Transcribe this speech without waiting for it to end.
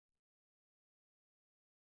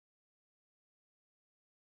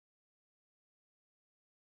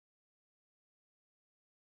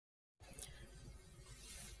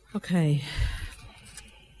Okay.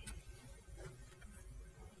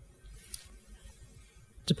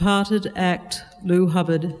 Departed Act, Lou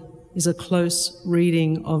Hubbard, is a close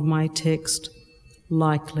reading of my text,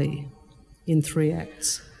 Likely, in 3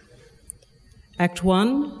 acts. Act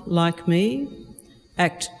 1, Like Me.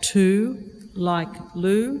 Act 2, Like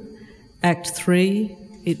Lou. Act 3,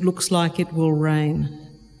 It Looks Like It Will Rain.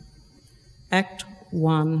 Act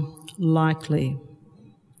 1, Likely.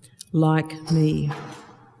 Like me.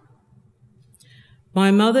 My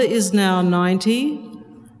mother is now 90,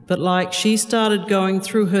 but like she started going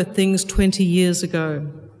through her things 20 years ago.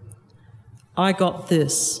 I got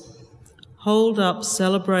this. Hold Up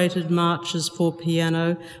Celebrated Marches for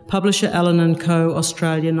Piano, publisher Allen & Co.,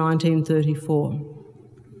 Australia, 1934.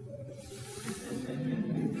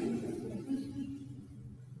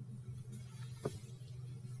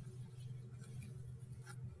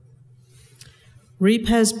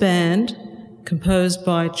 Repaz Band, composed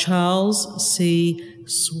by Charles C.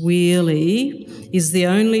 Swearley, is the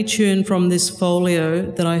only tune from this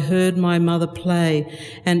folio that I heard my mother play,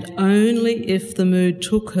 and only if the mood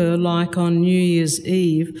took her, like on New Year's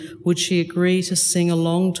Eve, would she agree to sing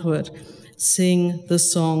along to it. Sing the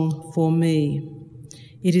song for me.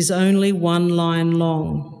 It is only 1 line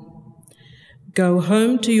long. Go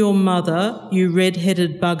home to your mother, you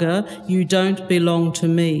red-headed bugger, you don't belong to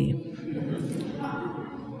me.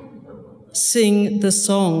 Sing the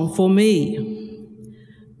song for me.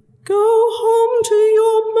 Go home to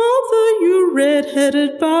your mother, you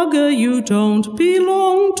red-headed bugger, you don't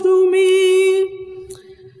belong to me.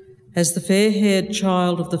 As the fair-haired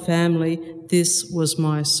child of the family, this was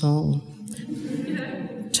my song.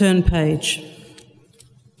 Turn page.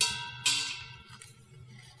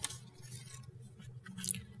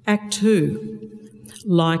 Act 2,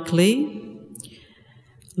 Likely,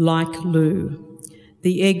 Like Lou.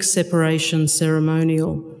 The egg separation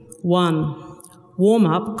ceremonial. 1. Warm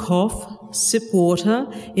up, cough, sip water,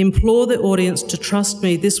 implore the audience to trust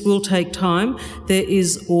me, this will take time. There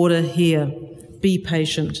is order here. Be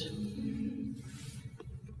patient.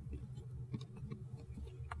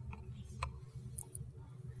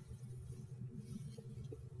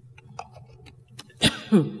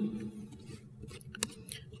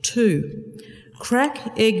 Two.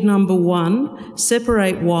 Crack egg number 1,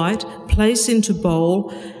 separate white, place into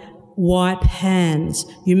bowl, wipe hands.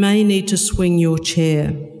 You may need to swing your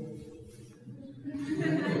chair.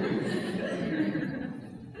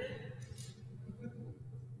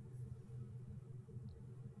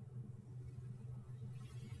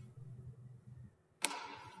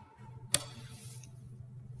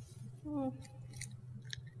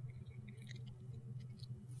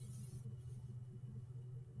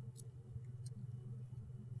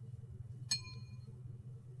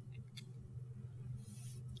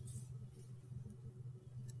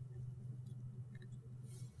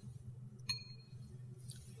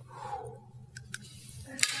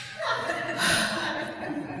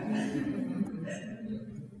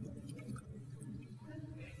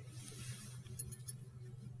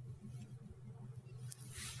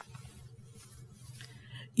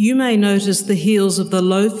 You may notice the heels of the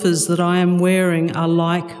loafers that I am wearing are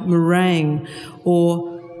like meringue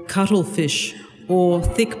or cuttlefish or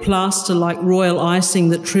thick plaster like royal icing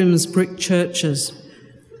that trims brick churches.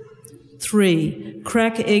 3.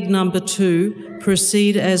 Crack egg number 2,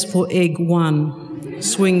 proceed as for egg 1,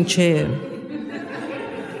 swing chair.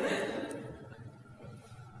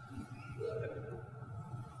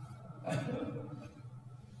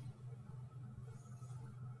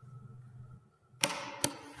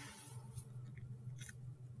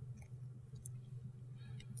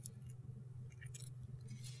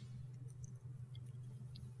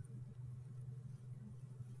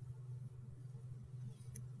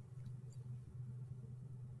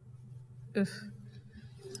 Ugh.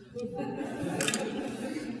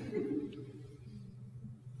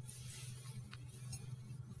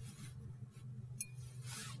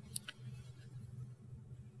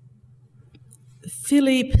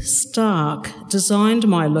 Philippe Starck designed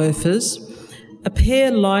my loafers. A pair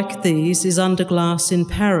like these is under glass in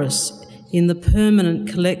Paris in the permanent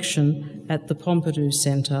collection at the Pompidou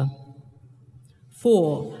Centre.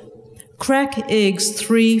 4. Crack eggs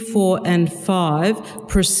 3, 4 and 5,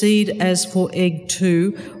 proceed as for egg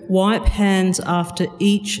 2, wipe hands after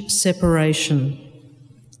each separation.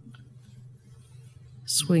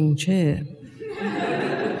 Swing chair.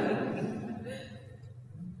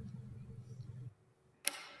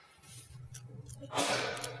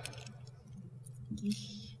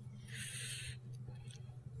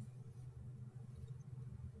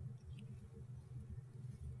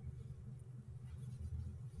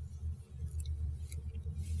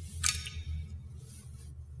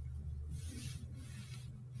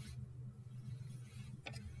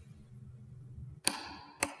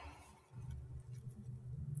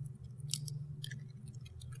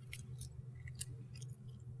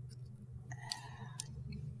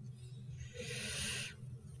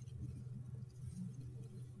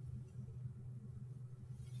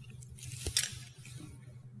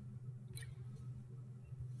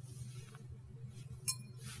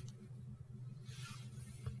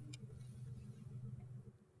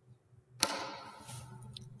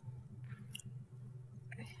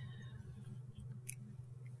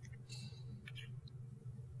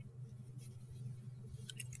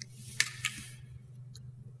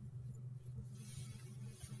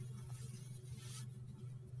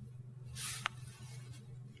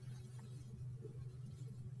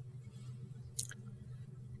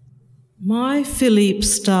 My Philippe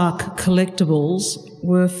Stark collectibles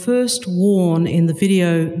were first worn in the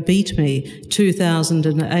video Beat Me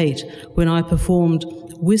 2008 when I performed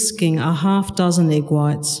Whisking a Half Dozen Egg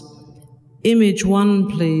Whites. Image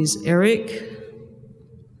 1, please, Eric.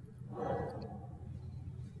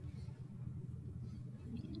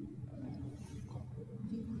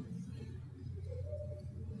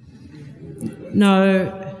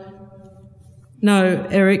 No,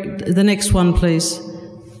 Eric, the next one, please.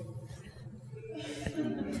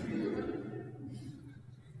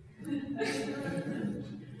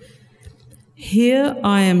 Here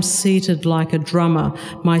I am seated like a drummer,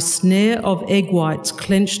 my snare of egg whites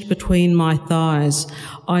clenched between my thighs.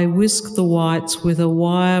 I whisk the whites with a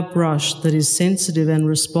wire brush that is sensitive and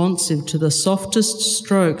responsive to the softest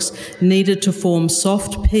strokes needed to form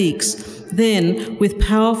soft peaks. Then, with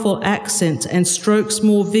powerful accents and strokes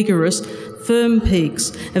more vigorous, firm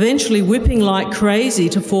peaks, eventually whipping like crazy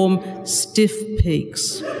to form stiff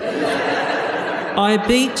peaks. I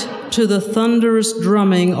beat to the thunderous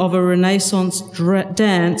drumming of a Renaissance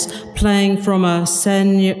dance playing from a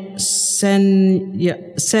Sanyo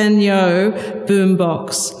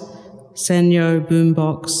boombox. Sanyo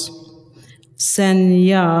boombox.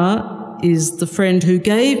 Sanya is the friend who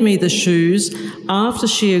gave me the shoes. After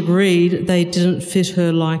she agreed, they didn't fit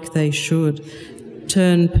her like they should.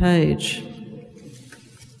 Turn page.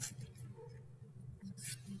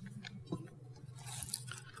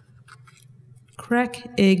 Crack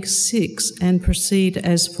egg 6 and proceed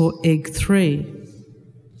as for egg 3.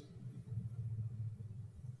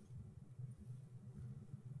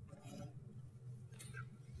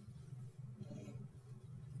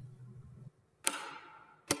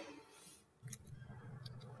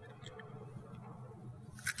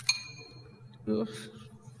 Ugh.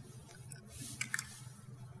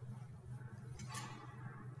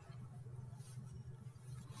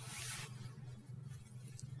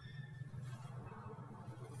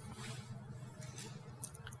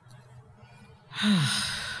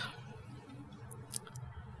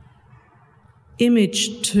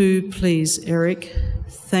 Image 2, please, Eric.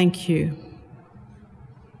 Thank you.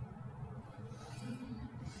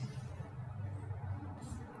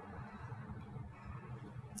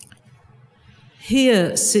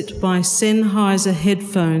 Here sit my Sennheiser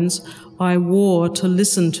headphones I wore to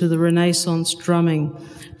listen to the Renaissance drumming.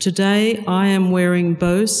 Today I am wearing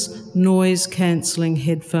Bose noise-cancelling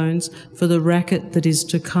headphones for the racket that is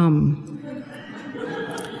to come.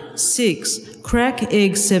 6. Crack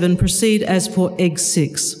egg 7, proceed as for egg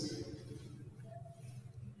 6.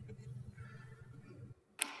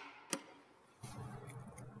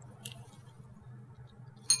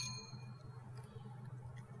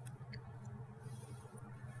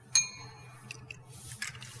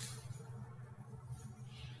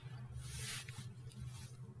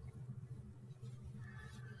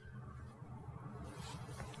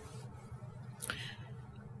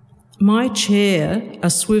 My chair, a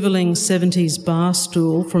swivelling 70s bar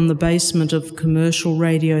stool from the basement of commercial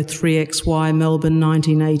radio 3XY Melbourne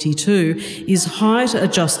 1982, is height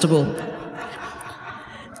adjustable.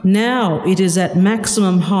 Now it is at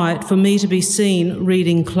maximum height for me to be seen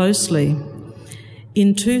reading closely.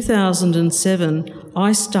 In 2007,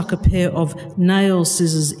 I stuck a pair of nail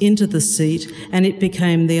scissors into the seat and it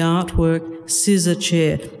became the artwork Scissor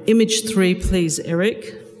Chair. Image 3, please,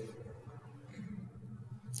 Eric.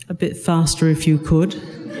 A bit faster if you could.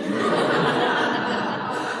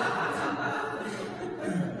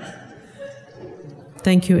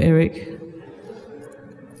 Thank you, Eric.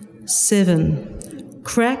 7.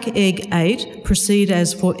 Crack egg 8, proceed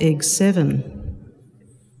as for egg 7.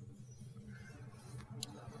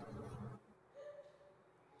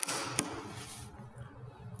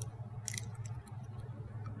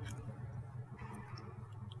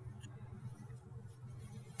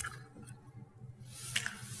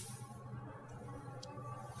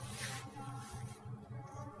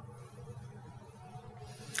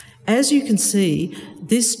 As you can see,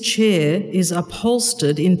 this chair is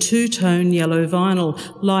upholstered in two-tone yellow vinyl,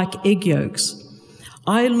 like egg yolks.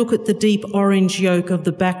 I look at the deep orange yolk of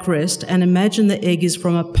the backrest and imagine the egg is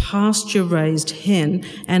from a pasture-raised hen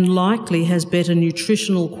and likely has better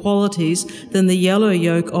nutritional qualities than the yellow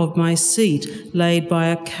yolk of my seat, laid by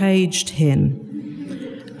a caged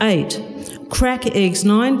hen. 8. Crack eggs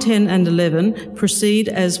 9, 10 and 11, proceed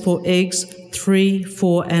as for eggs 3,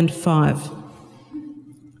 4 and 5.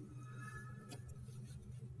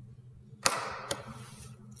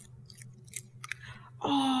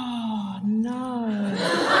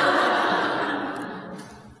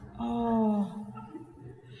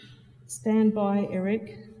 Stand by,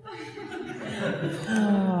 Eric.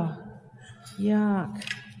 Oh, yuck.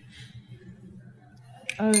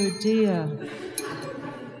 Oh dear.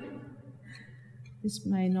 This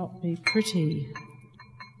may not be pretty.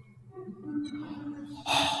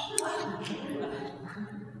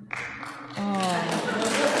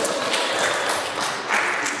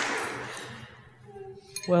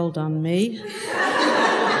 Well done, me.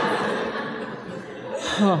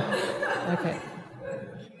 Oh, okay.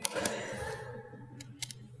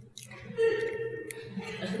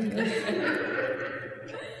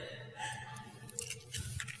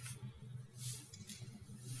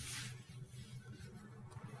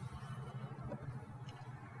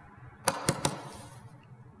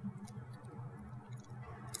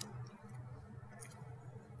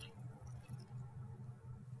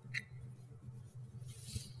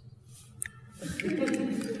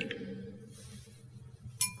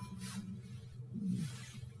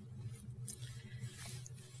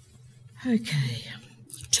 Okay,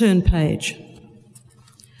 turn page.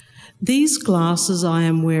 These glasses I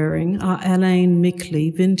am wearing are Alain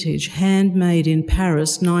Mickley vintage, handmade in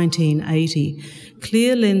Paris, 1980.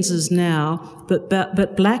 Clear lenses now,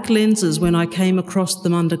 but black lenses when I came across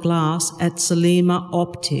them under glass at Selima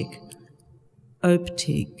Optica,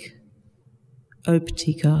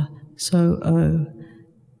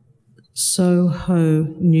 Soho,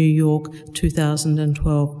 New York,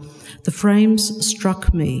 2012. The frames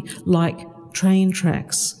struck me like train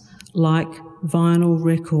tracks, like vinyl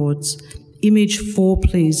records. Image 4,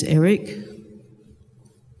 please, Eric.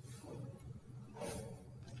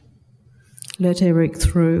 Let Eric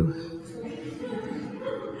through.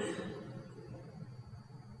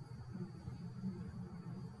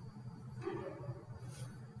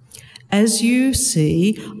 As you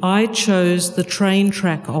see, I chose the train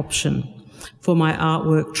track option for my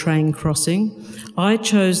artwork Train Crossing. I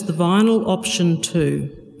chose the vinyl option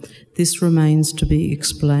too. This remains to be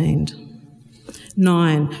explained.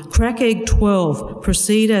 9. Crack egg 12.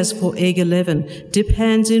 Proceed as for egg 11. Dip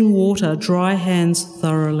hands in water. Dry hands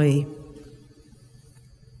thoroughly.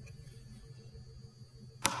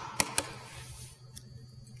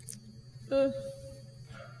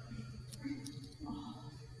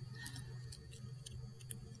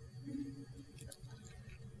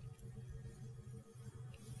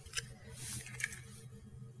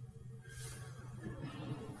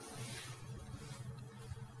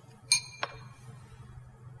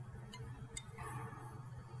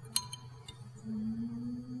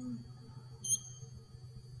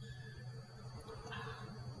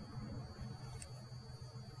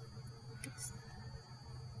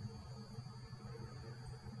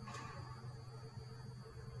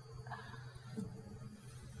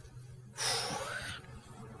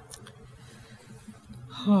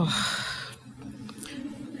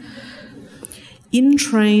 In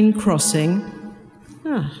train crossing,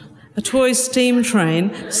 a toy steam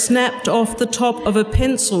train snapped off the top of a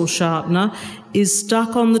pencil sharpener is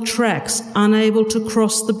stuck on the tracks, unable to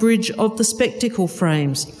cross the bridge of the spectacle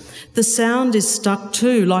frames. The sound is stuck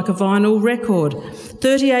too, like a vinyl record.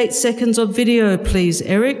 38 seconds of video, please,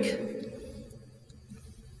 Eric.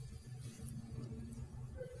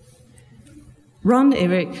 Run,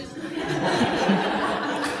 Eric.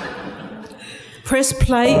 Press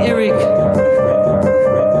play, Eric.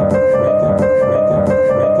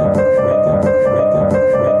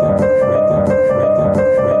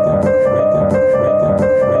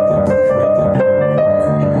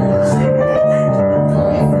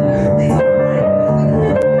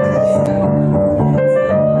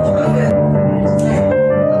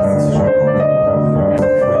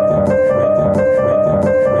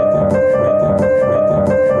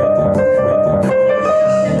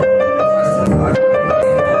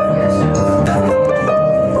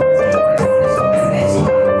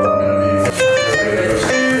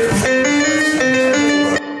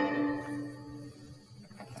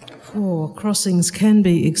 Crossings can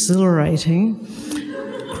be exhilarating.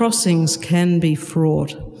 Crossings can be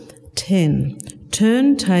fraught. 10.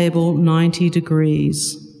 Turntable 90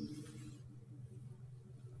 degrees.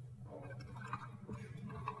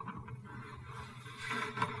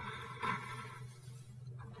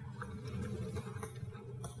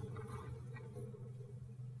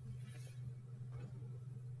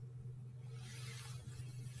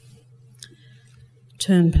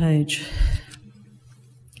 Turn page.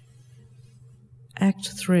 Act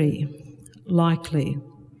 3, likely.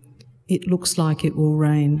 It looks like it will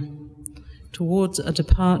rain. Towards a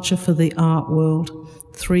departure for the art world,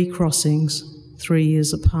 3 crossings, 3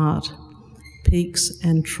 years apart. Peaks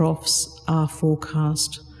and troughs are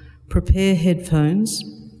forecast. Prepare headphones.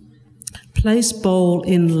 Place bowl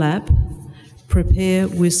in lap. Prepare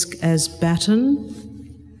whisk as baton.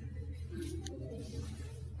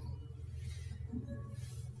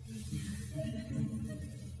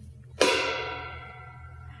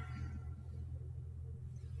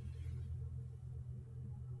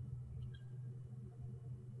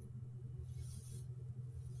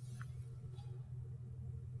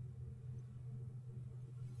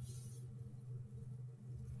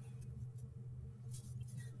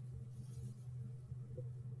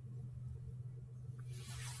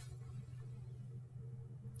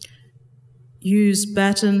 Use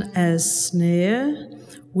batten as snare.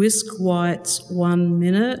 Whisk whites 1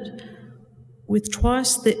 minute. With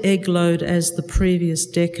twice the egg load as the previous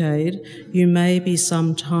decade, you may be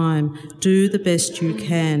some time. Do the best you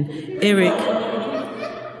can. Eric,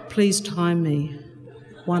 please time me.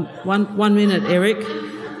 One minute, Eric.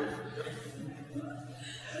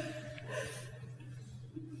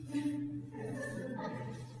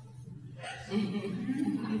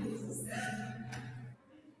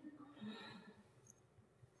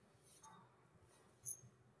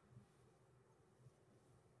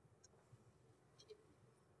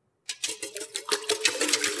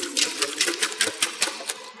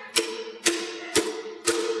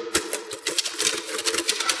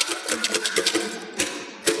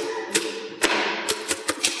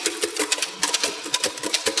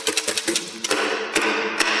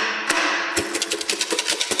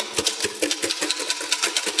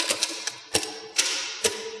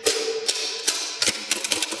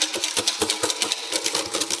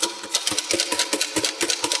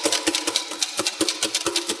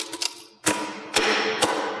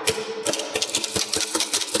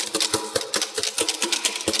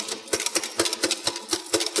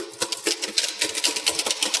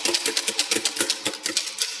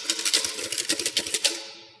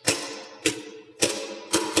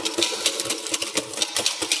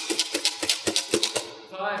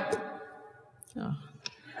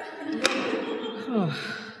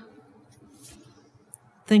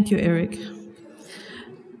 Thank you, Eric.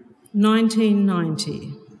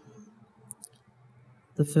 1990,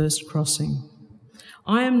 the first crossing.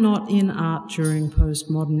 I am not in art during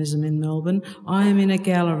postmodernism in Melbourne. I am in a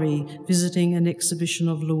gallery visiting an exhibition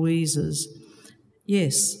of Louise's.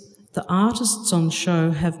 Yes, the artists on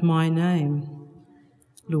show have my name.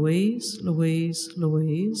 Louise, Louise,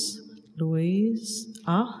 Louise, Louise,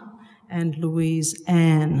 and Louise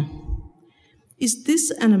Anne. Is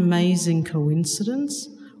this an amazing coincidence,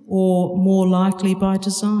 or more likely by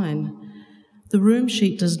design? The room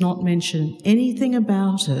sheet does not mention anything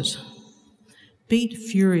about it. Beat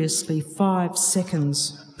furiously 5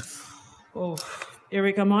 seconds. Oh,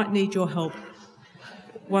 Eric, I might need your help.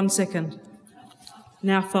 1 second.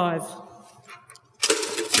 Now 5.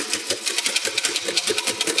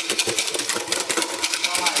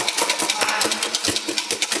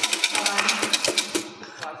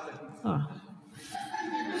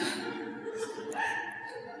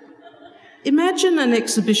 Imagine an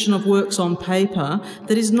exhibition of works on paper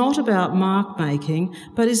that is not about mark making,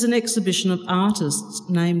 but is an exhibition of artists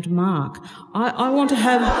named Mark. I want to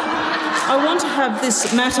have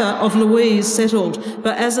this matter of Louise settled,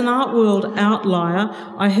 but as an art world outlier,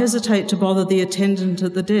 I hesitate to bother the attendant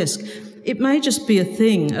at the desk. It may just be a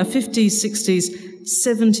thing, a 50s, 60s,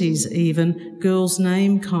 70s even, girl's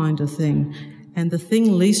name kind of thing, and the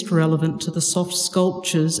thing least relevant to the soft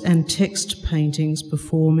sculptures and text paintings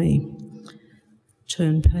before me.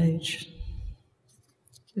 Turn page.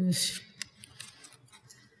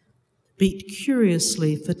 Beat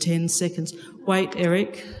curiously for 10 seconds. Wait,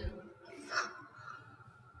 Eric.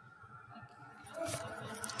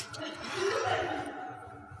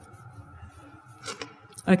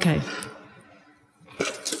 Okay.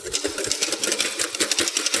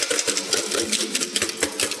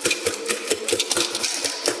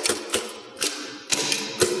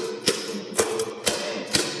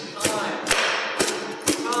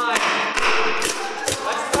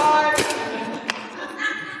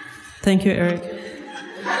 Thank you, Eric.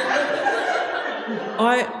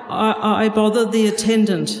 I bothered the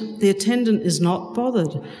attendant. The attendant is not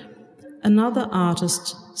bothered. Another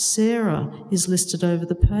artist, Sarah, is listed over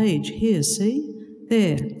the page. Here, see?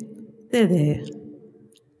 There.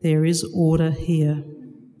 There is order here.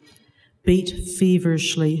 Beat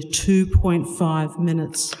feverishly 2.5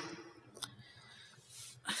 minutes.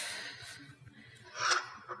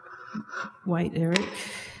 Wait, Eric.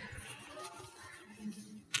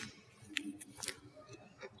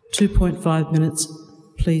 2.5 minutes.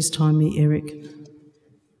 Please time me, Eric,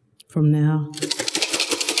 from now.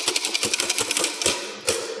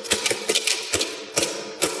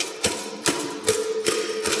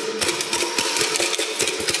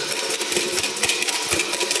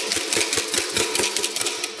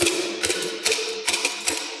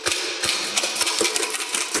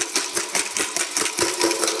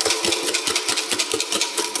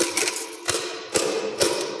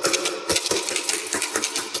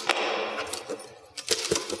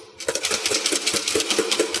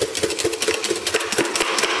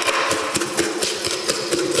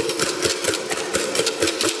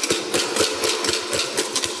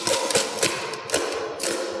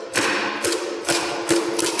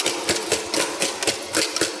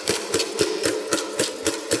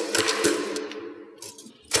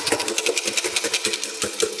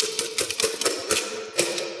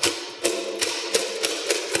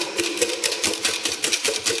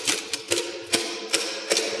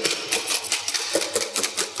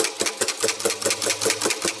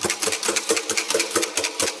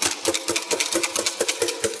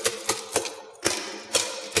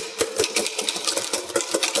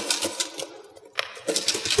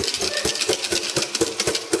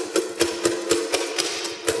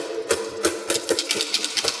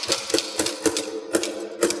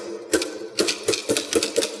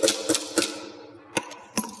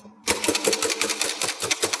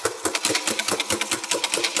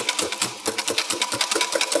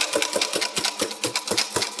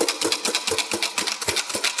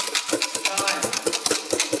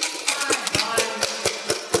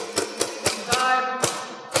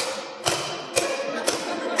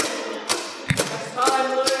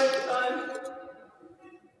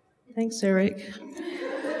 Thanks, Eric.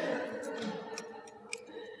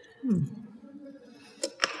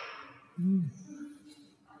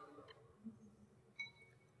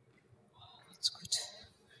 That's good.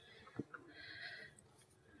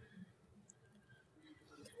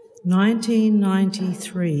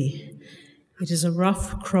 1993. It is a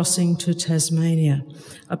rough crossing to Tasmania.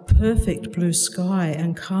 A perfect blue sky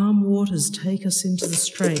and calm waters take us into the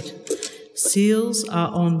strait. Seals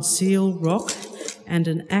are on Seal Rock and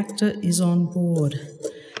an actor is on board.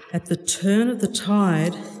 At the turn of the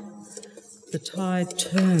tide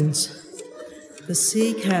turns. The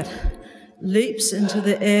sea cat leaps into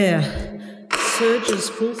the air, surges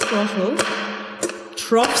full throttle,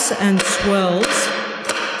 troughs and swells,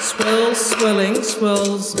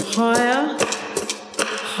 swells higher,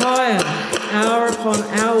 hour upon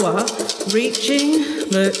hour, reaching,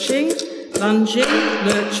 lurching, lunging,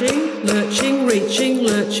 lurching, reaching,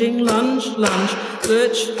 lurching, lunge, lurch,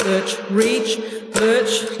 reach,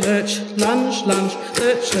 lurch, lunge,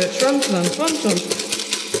 lurch, lunge,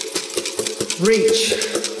 reach.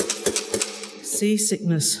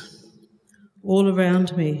 Seasickness all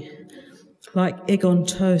around me, like egg on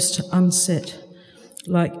toast, unset,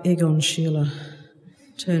 like egg on Sheila.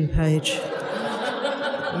 Turn page.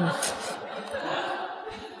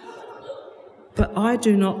 But I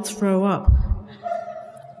do not throw up.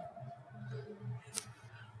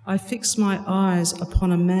 I fix my eyes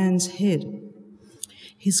upon a man's head,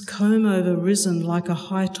 his comb-over risen like a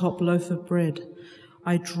high-top loaf of bread.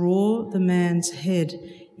 I draw the man's head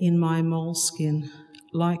in my moleskin,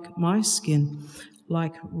 like my skin,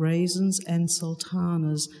 like raisins and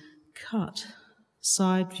sultanas, cut,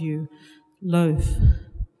 side view, loaf,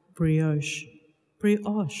 brioche,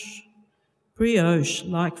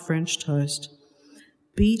 like French toast.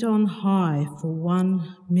 Beat on high for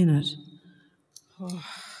 1 minute. Oh.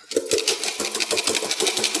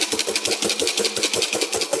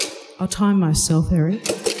 I'll time myself, Eric.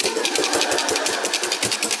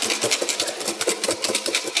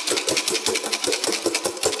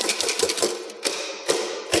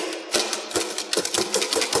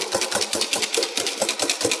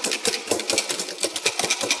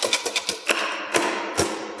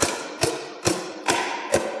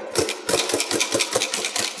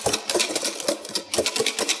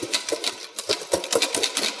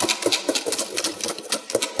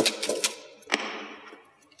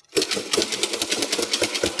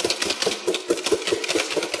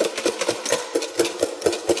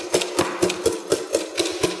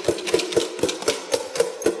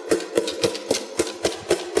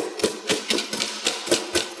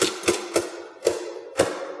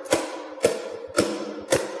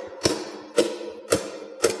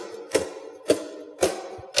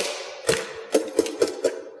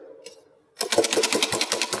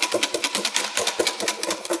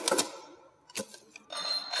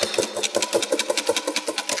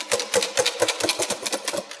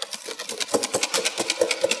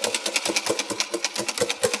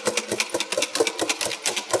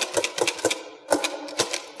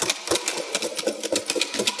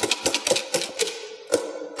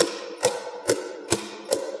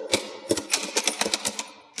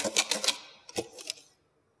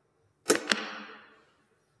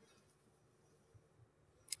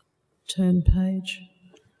 Turn page.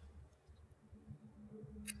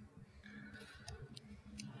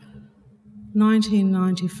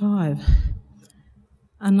 (1995).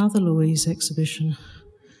 Another Louise exhibition.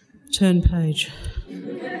 Turn page.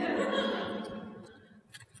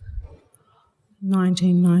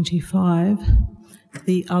 1995.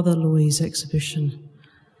 The other Louise exhibition.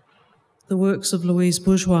 The works of Louise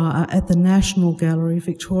Bourgeois are at the National Gallery,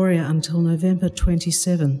 Victoria, until November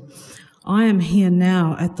 27. I am here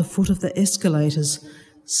now at the foot of the escalators,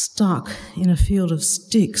 stuck in a field of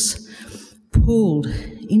sticks, pulled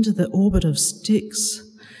into the orbit of sticks.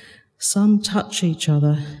 Some touch each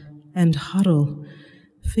other and huddle,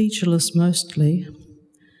 featureless mostly.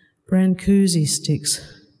 Brancusi sticks,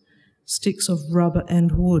 sticks of rubber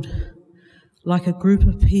and wood. Like a group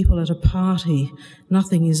of people at a party,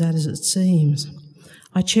 nothing is as it seems.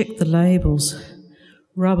 I check the labels.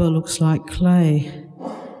 Rubber looks like clay,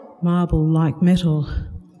 marble like metal,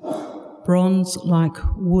 bronze like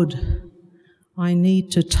wood. I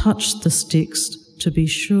need to touch the sticks to be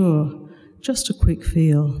sure, just a quick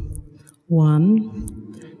feel.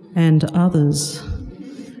 One and others.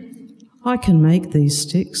 I can make these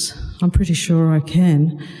sticks. I'm pretty sure I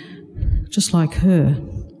can, just like her.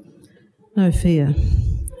 No fear.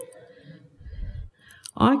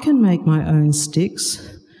 I can make my own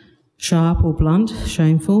sticks, sharp or blunt,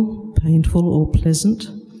 shameful, painful or pleasant.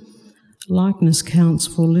 Likeness counts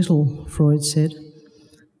for little, Freud said.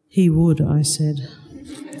 He would, I said.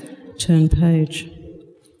 Turn page.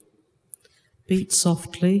 Beat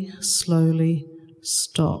softly, slowly,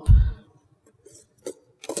 stop.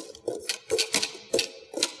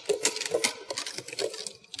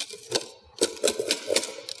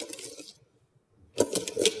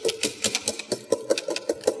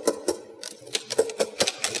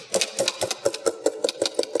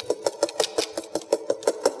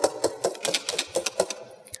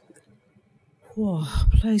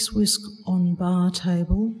 Place whisk on bar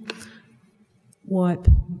table, wipe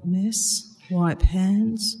mess, wipe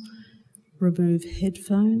hands, remove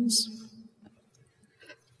headphones.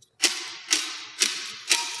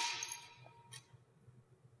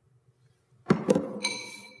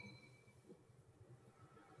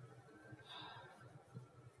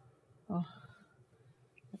 Oh,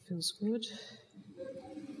 that feels good.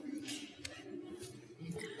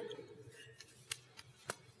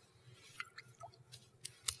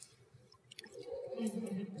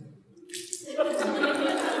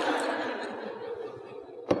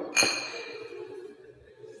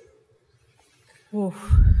 Oh.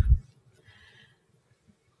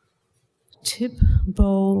 Tip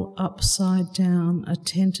bowl upside down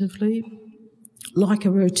attentively, like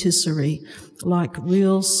a rotisserie, like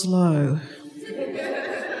real slow.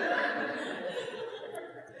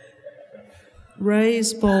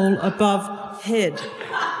 Raise bowl above head.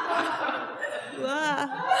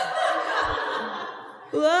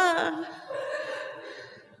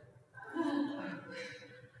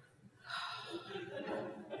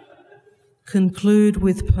 Conclude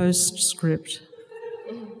with postscript.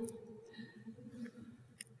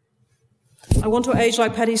 I want to age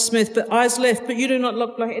like Patti Smith, but eyes left, but you do not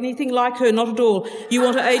look like anything like her, not at all. You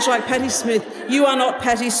want to age like Patti Smith. You are not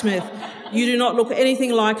Patti Smith. You do not look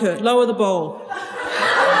anything like her. Lower the bowl.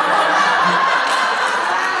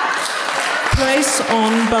 Place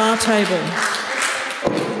on bar table.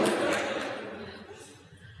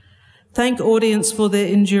 Thank audience for their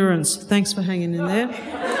endurance. Thanks for hanging in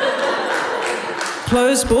there.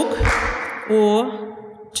 Close book or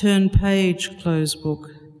turn page close book.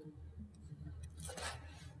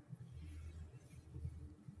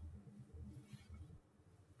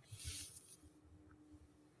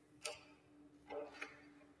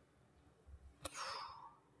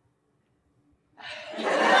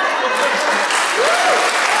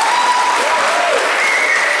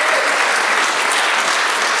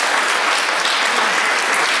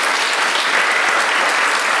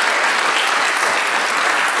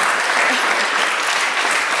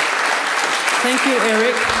 Thank you,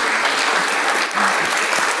 Eric.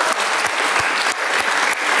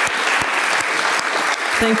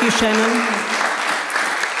 Thank you, Shannon.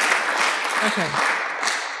 Okay.